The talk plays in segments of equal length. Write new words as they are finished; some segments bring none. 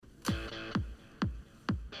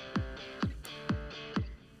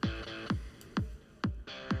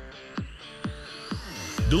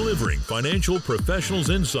delivering financial professionals'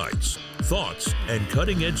 insights, thoughts, and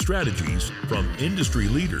cutting-edge strategies from industry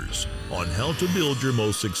leaders on how to build your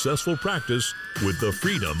most successful practice with the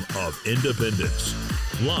freedom of independence.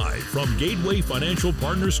 Live from Gateway Financial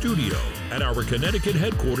Partners Studio at our Connecticut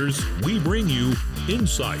headquarters, we bring you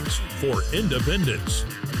Insights for Independence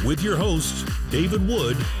with your hosts, David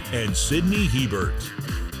Wood and Sydney Hebert.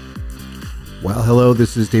 Well, hello,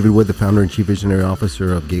 this is David Wood, the founder and chief visionary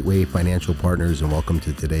officer of Gateway Financial Partners, and welcome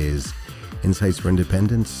to today's Insights for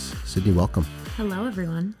Independence. Sydney, welcome. Hello,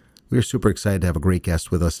 everyone. We're super excited to have a great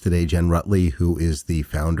guest with us today, Jen Rutley, who is the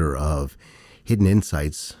founder of Hidden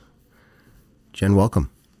Insights. Jen,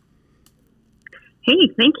 welcome.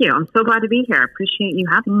 Hey, thank you. I'm so glad to be here. Appreciate you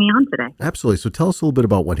having me on today. Absolutely. So tell us a little bit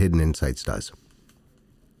about what Hidden Insights does.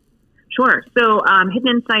 Sure. So Hidden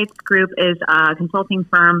Insights Group is a consulting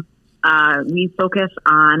firm. We focus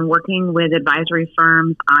on working with advisory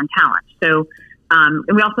firms on talent. So and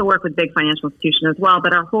we also work with big financial institutions as well,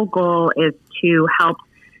 but our whole goal is to help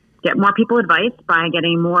get more people advice by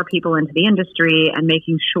getting more people into the industry and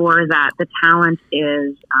making sure that the talent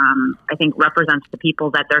is, represents the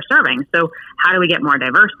people that they're serving. So how do we get more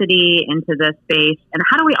diversity into this space? And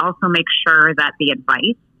how do we also make sure that the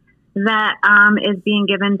advice that is being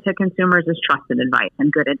given to consumers is trusted advice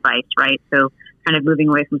and good advice, right? So kind of moving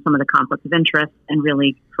away from some of the conflicts of interest and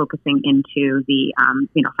really focusing into the,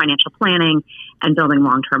 financial planning and building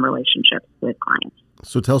long-term relationships with clients.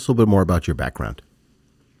 So tell us a little bit more about your background.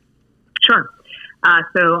 Sure.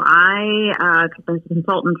 So I was a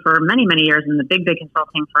consultant for many, many years in the big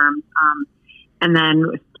consulting firms, and then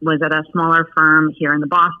was at a smaller firm here in the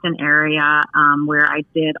Boston area where I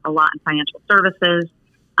did a lot in financial services,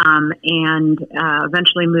 and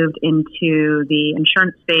eventually moved into the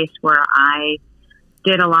insurance space where I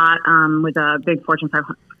did a lot with a big Fortune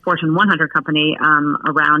 100 company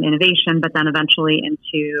around innovation, but then eventually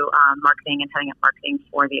into marketing and heading up marketing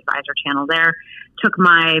for the advisor channel there. Took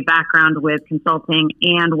my background with consulting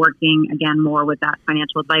and working, again, more with that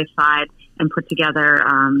financial advice side and put together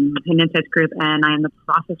an Insights Group. And I'm in the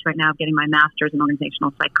process right now of getting my master's in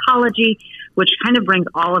organizational psychology, which kind of brings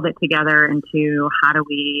all of it together into how do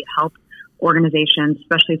we help organizations,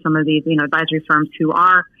 especially some of these, advisory firms who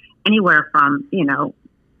are anywhere from,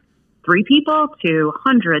 3 people to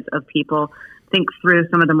hundreds of people, think through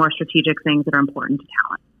some of the more strategic things that are important to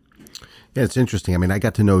talent. Yeah, it's interesting. I mean, I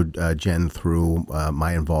got to know Jen through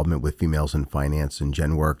my involvement with Females in Finance, and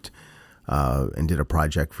Jen worked and did a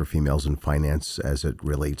project for Females in Finance as it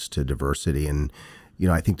relates to diversity. And,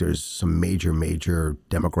 I think there's some major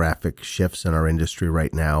demographic shifts in our industry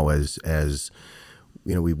right now as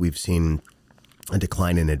we've seen a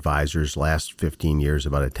decline in advisors last 15 years,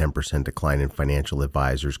 about a 10% decline in financial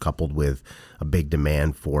advisors, coupled with a big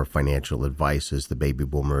demand for financial advice as the baby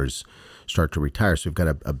boomers start to retire. So we've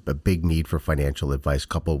got a big need for financial advice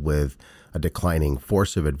coupled with a declining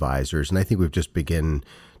force of advisors. And I think we've just begun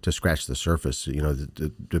to scratch the surface.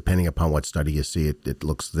 Depending upon what study you see, it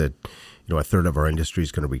looks that, a third of our industry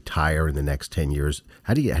is going to retire in the next 10 years.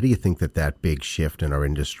 How do you think that big shift in our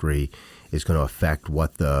industry is going to affect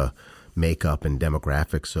what the makeup and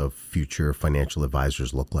demographics of future financial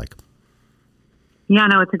advisors look like? Yeah,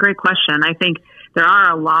 no, it's a great question. I think there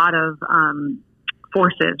are a lot of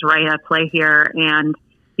forces, right, at play here, and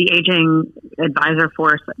the aging advisor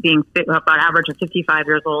force being about average of 55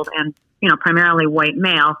 years old and, primarily white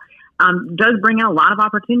male, does bring in a lot of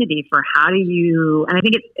opportunity for how do you, and I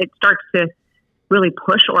think it starts to really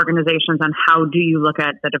push organizations on how do you look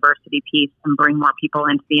at the diversity piece and bring more people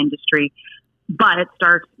into the industry. But it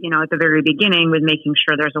starts, at the very beginning with making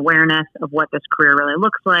sure there's awareness of what this career really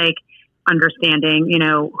looks like, understanding,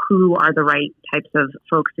 who are the right types of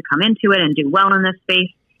folks to come into it and do well in this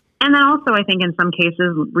space. And then also, I think in some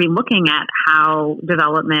cases, relooking at how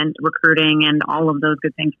development, recruiting, and all of those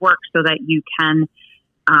good things work so that you can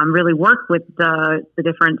really work with the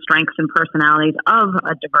different strengths and personalities of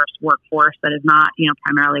a diverse workforce that is not,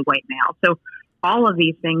 primarily white male. So all of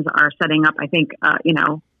these things are setting up, I think,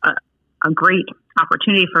 a great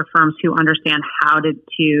opportunity for firms who understand how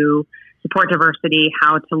to support diversity,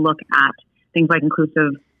 how to look at things like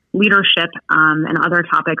inclusive leadership and other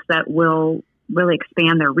topics that will really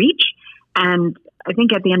expand their reach. And I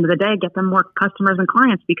think at the end of the day, get them more customers and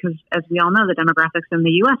clients because, as we all know, the demographics in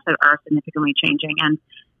the U.S. are significantly changing. And,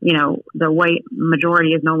 the white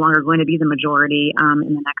majority is no longer going to be the majority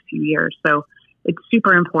in the next few years. So it's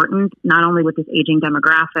super important, not only with this aging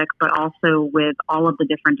demographic, but also with all of the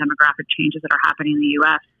different demographic changes that are happening in the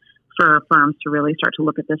U.S. for firms to really start to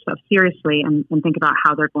look at this stuff seriously and think about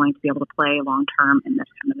how they're going to be able to play long-term in this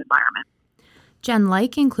kind of environment. Jen,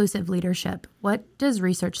 like inclusive leadership, what does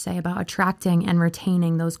research say about attracting and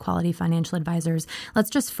retaining those quality financial advisors? Let's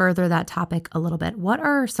just further that topic a little bit. What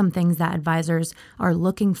are some things that advisors are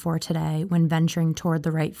looking for today when venturing toward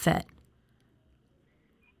the right fit?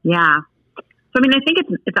 Yeah. So, I mean, I think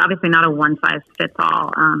it's obviously not a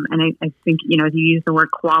one-size-fits-all. And I think, as you use the word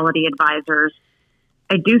quality advisors,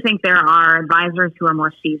 I do think there are advisors who are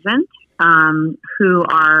more seasoned, who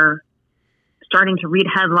are starting to read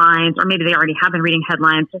headlines, or maybe they already have been reading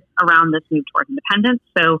headlines just around this move towards independence.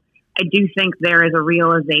 So I do think there is a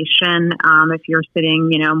realization, if you're sitting,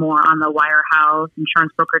 more on the wirehouse,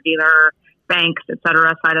 insurance broker dealer, banks, et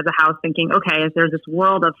cetera, side of the house, thinking, okay, is there this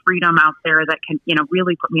world of freedom out there that can,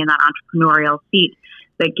 really put me in that entrepreneurial seat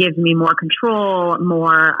that gives me more control,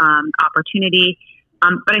 more opportunity.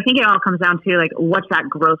 But I think it all comes down to, like, what's that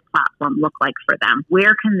growth platform look like for them?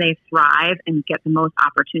 Where can they thrive and get the most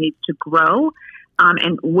opportunities to grow?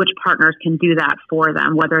 And which partners can do that for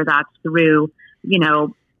them, whether that's through,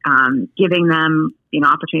 giving them,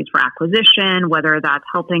 opportunities for acquisition, whether that's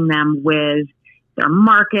helping them with their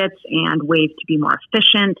markets and ways to be more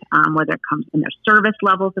efficient, whether it comes in their service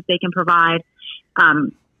levels that they can provide.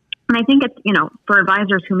 And I think it's, for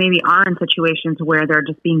advisors who maybe are in situations where they're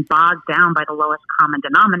just being bogged down by the lowest common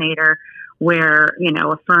denominator, where,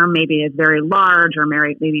 a firm maybe is very large or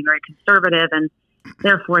maybe very conservative, and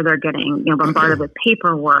therefore they're getting, bombarded with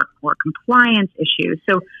paperwork or compliance issues.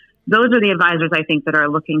 So those are the advisors, I think, that are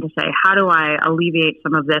looking to say, how do I alleviate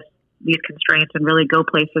some of these constraints and really go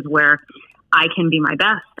places where I can be my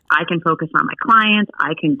best, I can focus on my clients,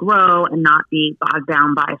 I can grow and not be bogged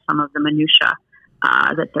down by some of the minutia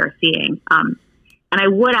that they're seeing. And I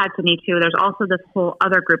would add to me too, there's also this whole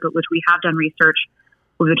other group of which we have done research,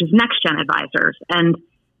 which is next-gen advisors. And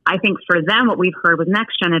I think for them, what we've heard with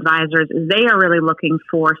next-gen advisors is they are really looking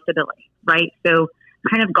for stability, right? So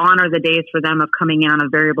kind of gone are the days for them of coming in on a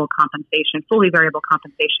fully variable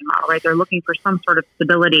compensation model, right? They're looking for some sort of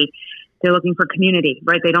stability. They're looking for community,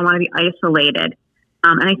 right? They don't want to be isolated.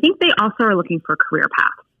 And I think they also are looking for career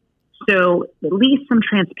paths. So at least some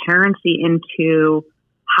transparency into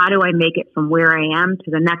how do I make it from where I am to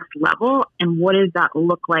the next level, and what does that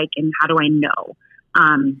look like, and how do I know?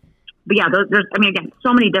 But yeah, there's again,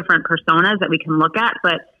 so many different personas that we can look at.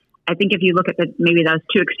 But I think if you look at maybe those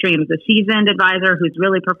two extremes, the seasoned advisor who's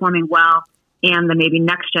really performing well, and the maybe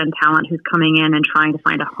next gen talent who's coming in and trying to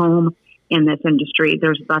find a home in this industry,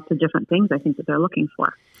 there's lots of different things I think that they're looking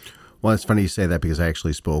for. Well, it's funny you say that, because I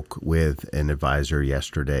actually spoke with an advisor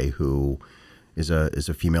yesterday who is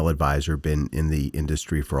a female advisor, been in the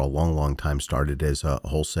industry for a long, long time, started as a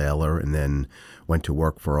wholesaler and then went to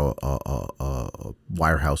work for a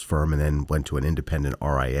wirehouse firm and then went to an independent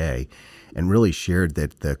RIA, and really shared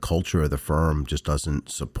that the culture of the firm just doesn't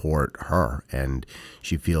support her, and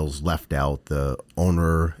she feels left out. The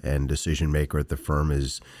owner and decision maker at the firm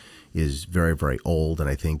is very, very old, and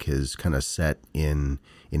I think is kind of set in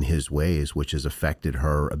his ways, which has affected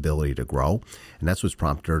her ability to grow, and that's what's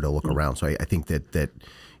prompted her to look around. So I think that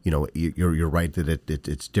you're right that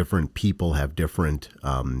it's different. People have different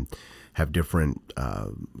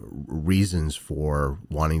reasons for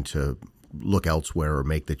wanting to look elsewhere or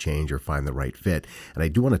make the change or find the right fit. And I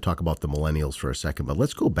do want to talk about the millennials for a second, but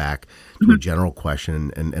let's go back to a general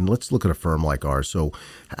question and let's look at a firm like ours. So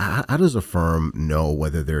how does a firm know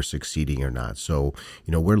whether they're succeeding or not? So,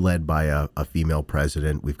 we're led by a female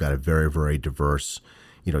president. We've got a very, very diverse,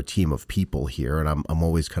 team of people here. And I'm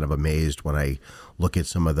always kind of amazed when I look at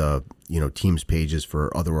some of the, teams pages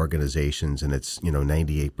for other organizations, and it's,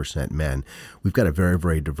 98% men. We've got a very,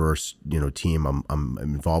 very diverse, team. I'm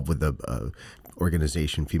involved with the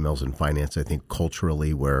organization, Females in Finance. I think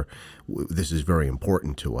culturally, where this is very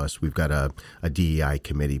important to us. We've got a DEI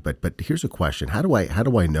committee. But here's a question: How do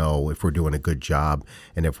I know if we're doing a good job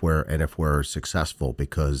and if we're successful?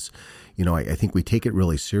 Because I think we take it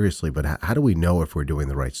really seriously. But how do we know if we're doing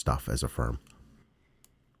the right stuff as a firm?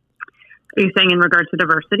 Are you saying in regards to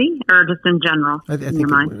diversity, or just in general? I think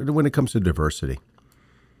when it comes to diversity.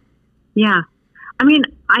 Yeah.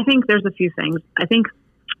 I think there's a few things. I think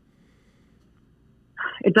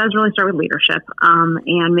it does really start with leadership,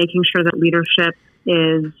 and making sure that leadership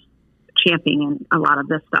is championing a lot of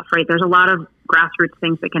this stuff, right? There's a lot of grassroots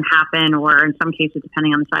things that can happen, or in some cases,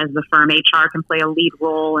 depending on the size of the firm, HR can play a lead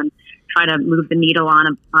role and try to move the needle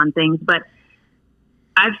on things. But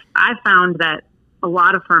I've found that a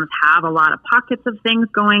lot of firms have a lot of pockets of things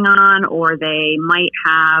going on, or they might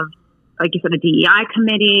have, like you said, a DEI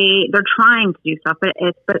committee. They're trying to do stuff, but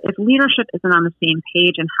if leadership isn't on the same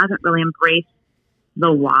page and hasn't really embraced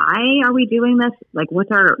the why are we doing this, like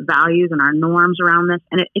what's our values and our norms around this,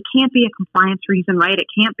 and it can't be a compliance reason, right? It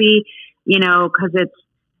can't be because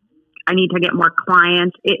I need to get more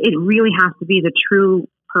clients. It really has to be the true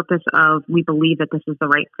purpose of, we believe that this is the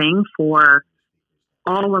right thing for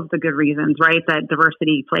all of the good reasons, right, that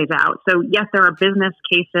diversity plays out. So yes, there are business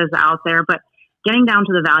cases out there, but getting down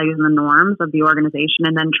to the values and the norms of the organization,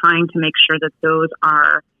 and then trying to make sure that those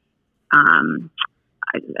are,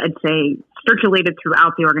 I'd say, circulated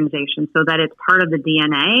throughout the organization so that it's part of the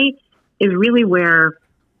DNA, is really where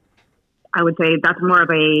I would say that's more of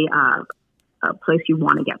a place you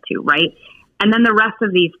want to get to, right? And then the rest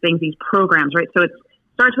of these things, these programs, right? So it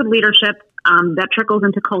starts with leadership, that trickles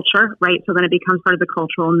into culture, right? So then it becomes part of the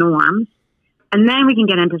cultural norms. And then we can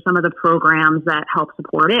get into some of the programs that help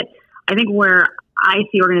support it. I think where I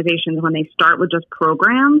see organizations, when they start with just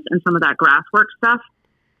programs and some of that grasswork stuff,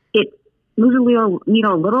 it moves the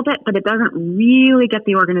needle a little bit, but it doesn't really get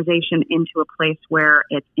the organization into a place where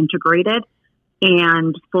it's integrated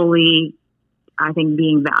and fully, I think,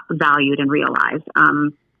 being valued and realized.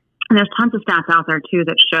 And there's tons of stats out there too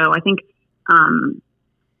that show, I think,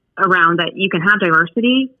 around that you can have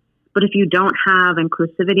diversity, but if you don't have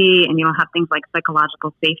inclusivity and you don't have things like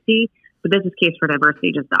psychological safety, the business case for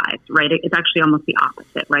diversity just dies, right? It's actually almost the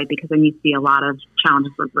opposite, right? Because then you see a lot of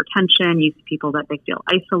challenges with retention. You see people that they feel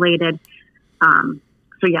isolated.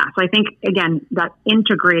 So I think, again, that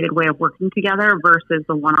integrated way of working together versus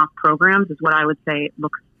the one-off programs is what I would say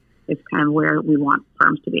is kind of where we want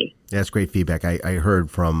firms to be. Yeah, that's great feedback. I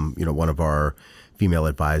heard from, one of our female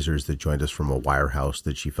advisors that joined us from a wirehouse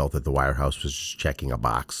that she felt that the wirehouse was just checking a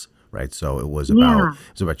box, right? So it was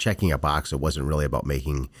about checking a box. It wasn't really about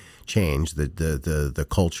making change. The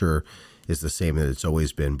culture is the same that it's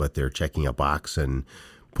always been, but they're checking a box and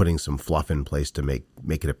putting some fluff in place to make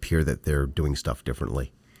it appear that they're doing stuff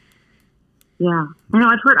differently. Yeah,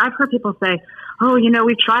 I've heard people say, "Oh,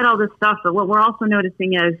 we've tried all this stuff, but what we're also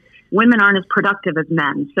noticing is women aren't as productive as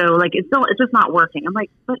men. So it's just not working." I'm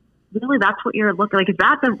like, but really, that's what you're looking like? If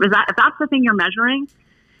that's the thing you're measuring,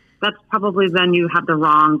 that's probably then you have the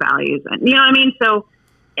wrong values. And you know what I mean? So,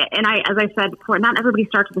 as I said before, not everybody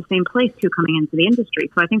starts at the same place too coming into the industry.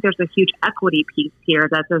 So I think there's a huge equity piece here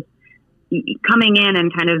that says coming in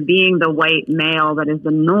and kind of being the white male that is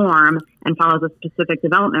the norm and follows a specific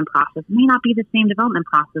development process may not be the same development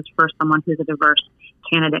process for someone who's a diverse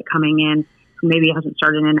candidate coming in who maybe hasn't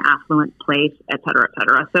started in an affluent place, et cetera, et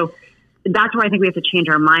cetera. So that's where I think we have to change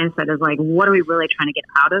our mindset, is like, what are we really trying to get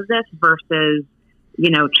out of this versus,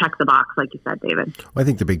 check the box, like you said, David. Well, I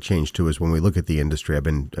think the big change too is when we look at the industry. I've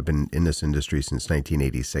been in this industry since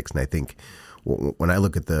 1986, and I think when I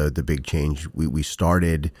look at the big change, we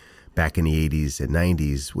started back in the 80s and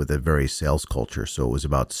 90s with a very sales culture. So it was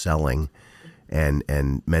about selling, and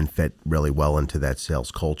men fit really well into that sales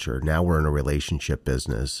culture. Now we're in a relationship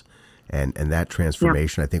business, and that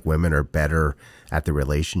transformation, I think women are better at the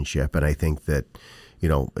relationship. And I think that,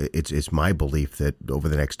 it's my belief that over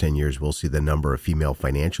the next 10 years, we'll see the number of female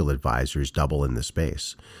financial advisors double in the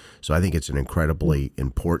space. So I think it's an incredibly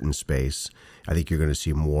important space. I think you're going to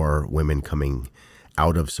see more women coming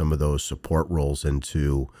out of some of those support roles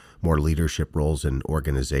into more leadership roles in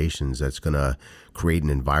organizations. That's going to create an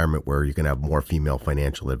environment where you're going to have more female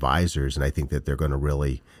financial advisors, and I think that they're going to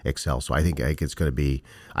really excel. So I think it's going to be,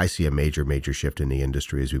 I see a major, major shift in the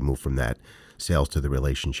industry as we move from that sales to the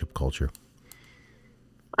relationship culture.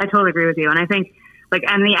 I totally agree with you. And I think,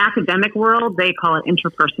 in the academic world, they call it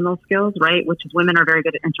interpersonal skills, right? Which is, women are very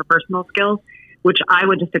good at interpersonal skills, which I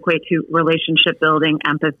would just equate to relationship building,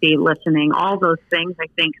 empathy, listening, all those things I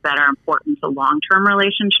think that are important to long-term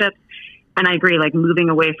relationships. And I agree, moving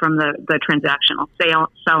away from the transactional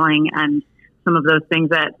selling and some of those things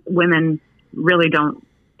that women really don't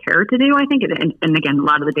care to do, I think. And again, a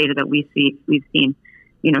lot of the data that we've seen,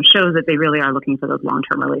 shows that they really are looking for those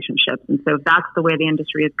long-term relationships. And so if that's the way the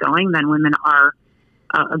industry is going, then women are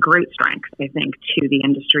a great strength, I think, to the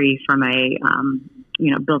industry from a,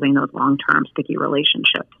 building those long-term sticky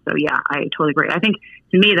relationships. So yeah, I totally agree. I think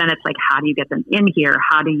to me, then it's how do you get them in here?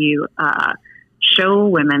 How do you show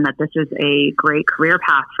women that this is a great career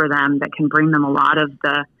path for them that can bring them a lot of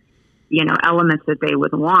the, elements that they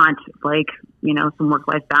would want, some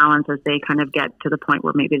work-life balance as they kind of get to the point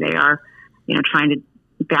where maybe they are, trying to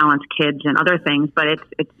balance kids and other things. But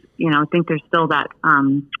it's I think there's still that,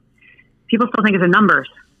 people still think it's a numbers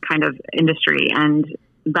kind of industry, and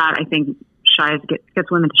that I think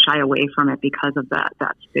gets women to shy away from it because of that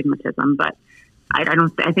stigmatism. But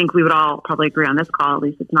I think we would all probably agree on this call, at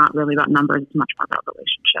least it's not really about numbers, it's much more about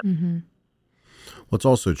relationship. Mm-hmm. Well, it's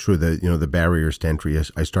also true that, the barriers to entry,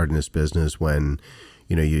 I started in this business when,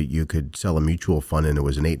 you could sell a mutual fund and it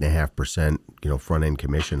was an 8.5%, front end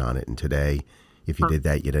commission on it. And today, If you did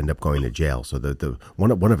that, you'd end up going to jail. So the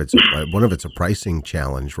one of it's a pricing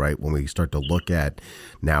challenge, right? When we start to look at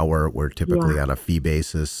now, we're typically on a fee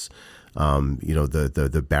basis.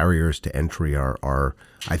 The barriers to entry are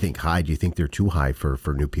I think high. Do you think they're too high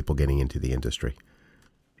for new people getting into the industry?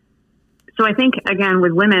 So I think, again,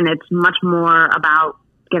 with women, it's much more about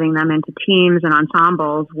getting them into teams and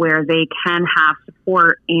ensembles where they can have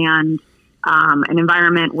support and an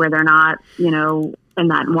environment where they're not, in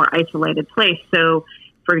that more isolated place. So,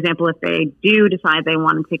 for example, if they do decide they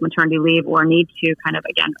want to take maternity leave or need to kind of,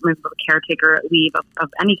 again, move a caretaker leave of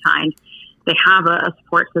any kind, they have a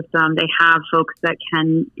support system. They have folks that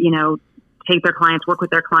can, take their clients, work with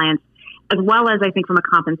their clients, as well as, I think, from a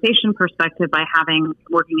compensation perspective, by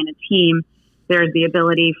working in a team, there's the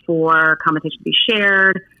ability for compensation to be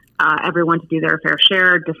shared, everyone to do their fair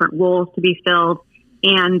share, different roles to be filled.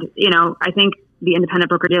 And, I think the independent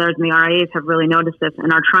broker-dealers and the RIAs have really noticed this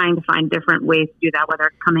and are trying to find different ways to do that, whether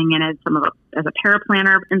it's coming in as a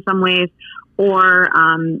paraplanner in some ways or,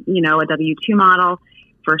 a W-2 model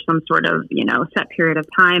for some sort of, set period of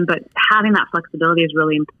time. But having that flexibility is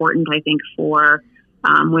really important, I think, for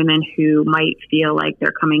women who might feel like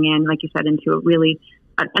they're coming in, like you said, into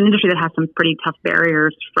an industry that has some pretty tough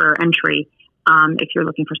barriers for entry. If you're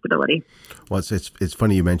looking for stability. Well, it's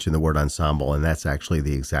funny you mentioned the word ensemble, and that's actually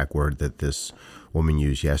the exact word that this woman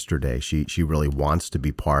used yesterday. She really wants to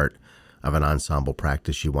be part of an ensemble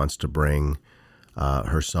practice. She wants to bring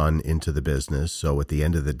her son into the business. So at the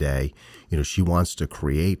end of the day, she wants to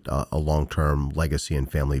create a long-term legacy and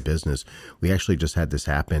family business. We actually just had this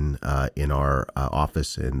happen in our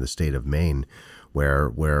office in the state of Maine,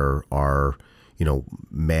 where our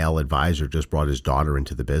male advisor just brought his daughter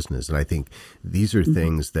into the business. And I think these are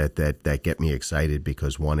things that get me excited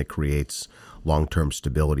because, one, it creates long-term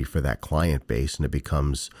stability for that client base and it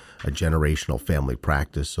becomes a generational family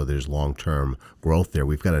practice. So there's long-term growth there.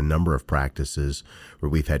 We've got a number of practices where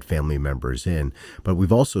we've had family members in, but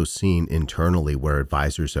we've also seen internally where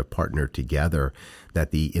advisors have partnered together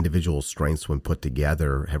that the individual strengths when put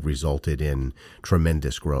together have resulted in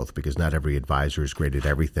tremendous growth because not every advisor is great at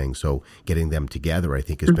everything. So getting them together, I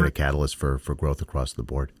think, has been a catalyst for growth across the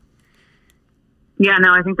board. Yeah,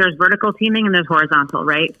 no, I think there's vertical teaming and there's horizontal,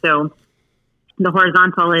 right? So the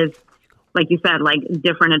horizontal is, like you said, like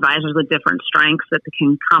different advisors with different strengths that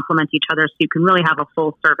can complement each other so you can really have a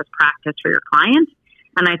full service practice for your client.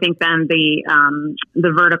 And I think then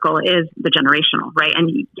the vertical is the generational, right?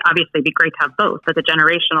 And obviously it'd be great to have both, but the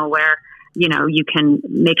generational where, you can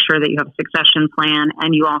make sure that you have a succession plan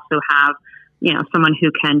and you also have, someone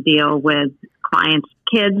who can deal with clients'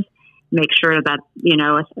 kids, make sure that,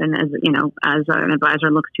 as an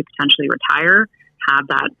advisor looks to potentially retire, have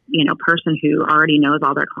that, person who already knows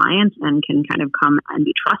all their clients and can kind of come and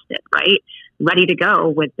be trusted, right? Ready to go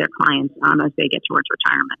with their clients as they get towards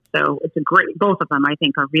retirement. So it's both of them, I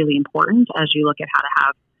think, are really important as you look at how to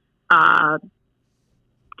have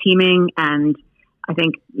teaming and I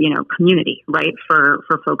think, community, right? For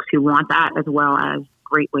folks who want that as well as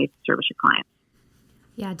great ways to service your clients.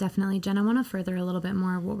 Yeah, definitely. Jen, I want to further a little bit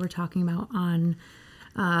more of what we're talking about on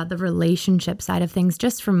the relationship side of things.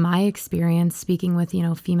 Just from my experience speaking with,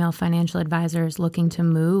 female financial advisors looking to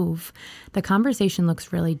move, the conversation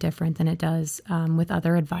looks really different than it does with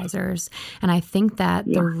other advisors. And I think that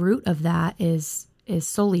the root of that is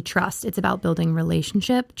solely trust. It's about building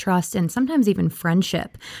relationship, trust, and sometimes even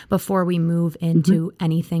friendship before we move into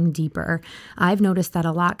anything deeper. I've noticed that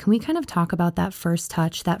a lot. Can we kind of talk about that first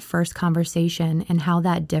touch, that first conversation, and how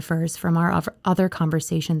that differs from our other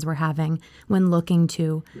conversations we're having when looking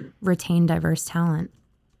to retain diverse talent?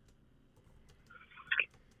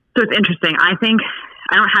 So it's interesting. I think,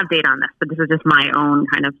 I don't have data on this, but this is just my own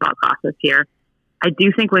kind of thought process here. I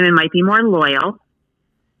do think women might be more loyal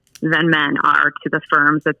than men are to the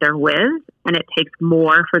firms that they're with, and it takes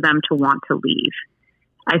more for them to want to leave.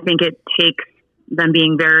 I think it takes them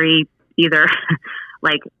being very either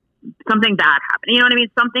like something bad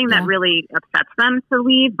happened, something that really upsets them to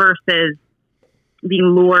leave versus being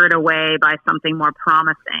lured away by something more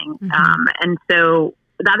promising. And so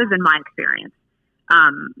that has been my experience.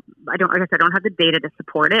 I don't have the data to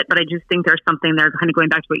support it, but I just think there's something there kind of going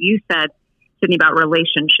back to what you said, Sydney, about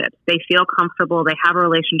relationships. They feel comfortable. They have a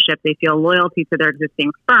relationship. They feel loyalty to their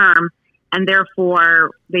existing firm. And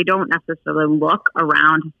therefore, they don't necessarily look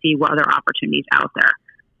around to see what other opportunities out there.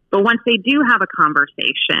 But once they do have a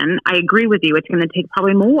conversation, I agree with you. It's going to take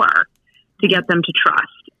probably more to get them to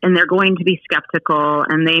trust. And they're going to be skeptical.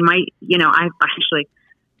 And they might, I actually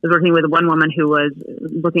was working with one woman who was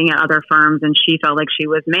looking at other firms and she felt like she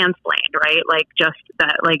was mansplained, right? Like just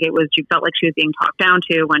that, she felt like she was being talked down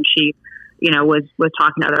to when she was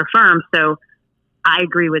talking to other firms. So I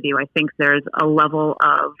agree with you. I think there's a level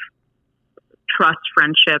of trust,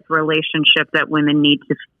 friendship, relationship that women need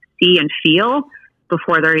to see and feel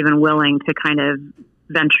before they're even willing to kind of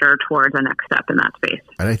venture towards a next step in that space.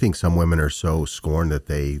 And I think some women are so scorned that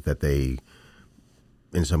they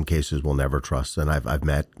in some cases will never trust. And I've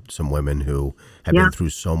met some women who have been through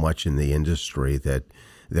so much in the industry that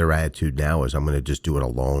their attitude now is, I'm going to just do it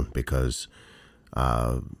alone because,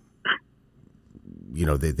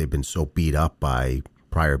 they've been so beat up by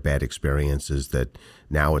prior bad experiences that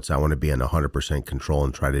now I want to be in 100% control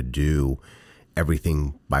and try to do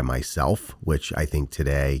everything by myself, which I think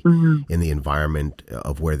today in the environment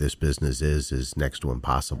of where this business is next to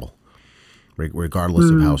impossible.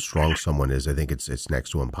 Regardless of how strong someone is, I think it's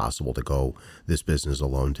next to impossible to go this business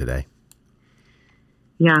alone today.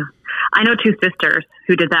 Yeah. I know two sisters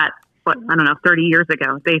who did that, 30 years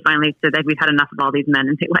ago. They finally said that we've had enough of all these men,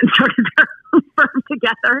 and they went and started their own firm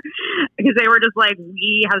together because they were just like,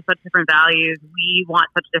 we have such different values. We want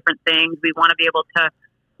such different things. We want to be able to,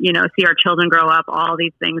 see our children grow up, all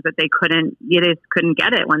these things that they just couldn't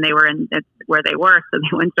get it when they were where they were. So they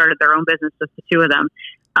went and started their own business, just the two of them.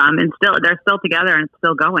 And they're still together and it's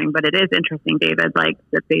still going. But it is interesting, David, like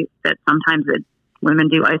that sometimes women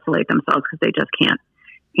do isolate themselves because they just can't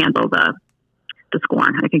handle the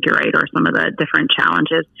scorn. I think you're right, or some of the different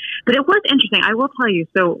challenges. But it was interesting. I will tell you.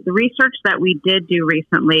 So the research that we did do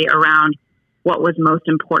recently around what was most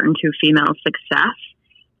important to female success.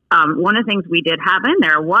 One of the things we did have in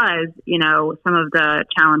there was, some of the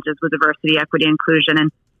challenges with diversity, equity, inclusion,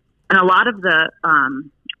 and a lot of the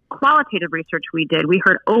qualitative research we did, we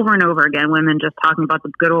heard over and over again women just talking about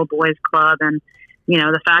the good old boys club and,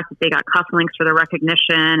 the fact that they got cufflinks for their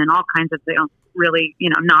recognition and all kinds of, really,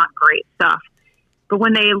 not great stuff. But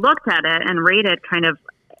when they looked at it and rated kind of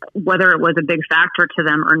whether it was a big factor to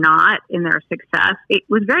them or not in their success, it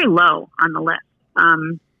was very low on the list.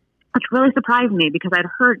 Which really surprised me because I'd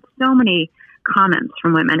heard so many comments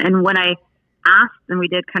from women. And when I asked, and we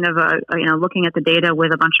did kind of looking at the data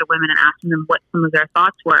with a bunch of women and asking them what some of their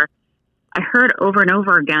thoughts were, I heard over and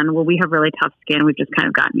over again, well, we have really tough skin. We've just kind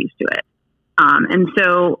of gotten used to it. And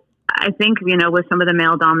so I think, with some of the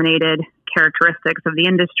male-dominated characteristics of the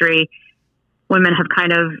industry, women have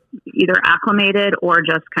kind of either acclimated or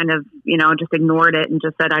just kind of, just ignored it and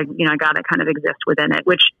just said, I got to kind of exist within it,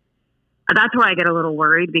 which that's where I get a little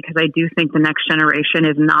worried because I do think the next generation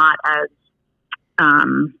is not as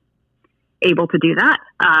able to do that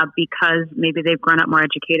because maybe they've grown up more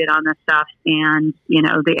educated on this stuff and,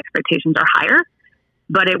 the expectations are higher.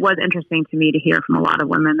 But it was interesting to me to hear from a lot of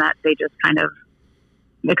women that they just kind of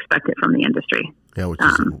expect it from the industry. Yeah,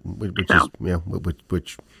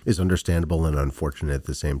 which is understandable and unfortunate at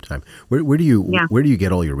the same time. Where do you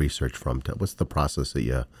get all your research from? What's the process that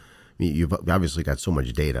you've obviously got so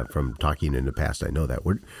much data from talking in the past. I know that.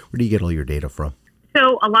 Where do you get all your data from?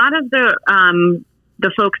 So a lot of the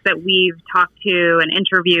folks that we've talked to and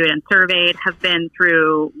interviewed and surveyed have been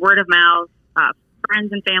through word of mouth,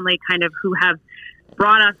 friends and family kind of who have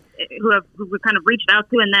brought us, who we've kind of reached out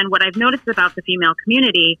to. And then what I've noticed about the female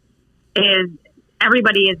community is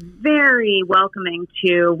everybody is very welcoming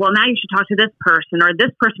to, well, now you should talk to this person or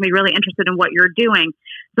this person will be really interested in what you're doing.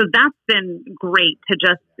 So that's been great to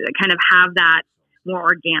just kind of have that more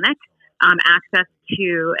organic access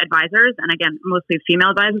to advisors. And again, mostly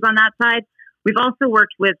female advisors on that side. We've also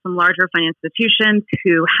worked with some larger financial institutions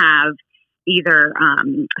who have either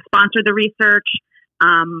sponsored the research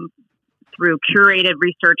through curated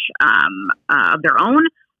research of their own,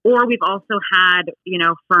 or we've also had,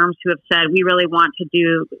 firms who have said, we really want to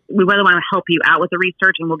help you out with the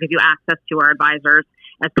research and we'll give you access to our advisors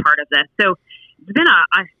as part of this. So it's been a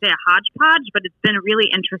hodgepodge, but it's been really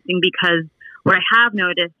interesting because what I have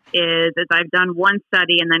noticed is as I've done one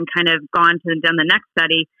study and then kind of gone to and done the next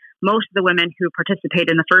study, most of the women who participated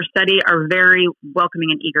in the first study are very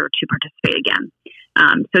welcoming and eager to participate again.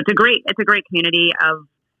 So it's a great community of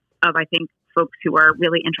I think folks who are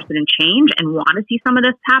really interested in change and want to see some of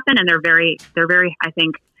this happen, and they're very I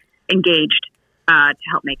think engaged to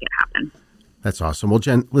help make it happen. That's awesome. Well,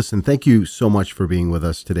 Jen, listen, thank you so much for being with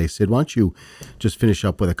us today. Sid, why don't you just finish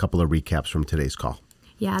up with a couple of recaps from today's call?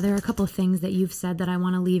 Yeah, there are a couple of things that you've said that I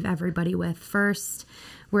want to leave everybody with. First,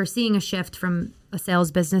 we're seeing a shift from a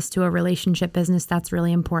sales business to a relationship business. That's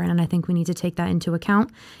really important, and I think we need to take that into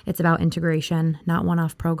account. It's about integration, not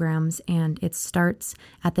one-off programs, and it starts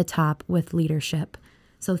at the top with leadership.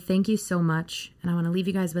 So thank you so much, and I want to leave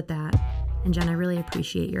you guys with that. And Jen, I really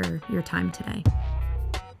appreciate your time today.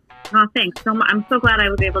 Oh, thanks. I'm so glad I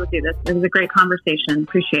was able to do this. It was a great conversation.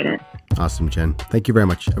 Appreciate it. Awesome, Jen. Thank you very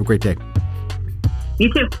much. Have a great day. You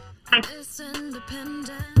too. Bye.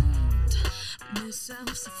 Miss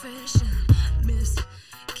self-sufficient, miss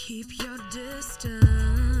keep your distance.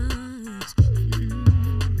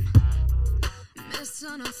 Miss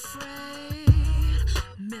unafraid,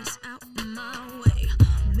 miss out my way,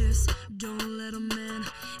 miss don't let a man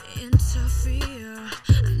interfere.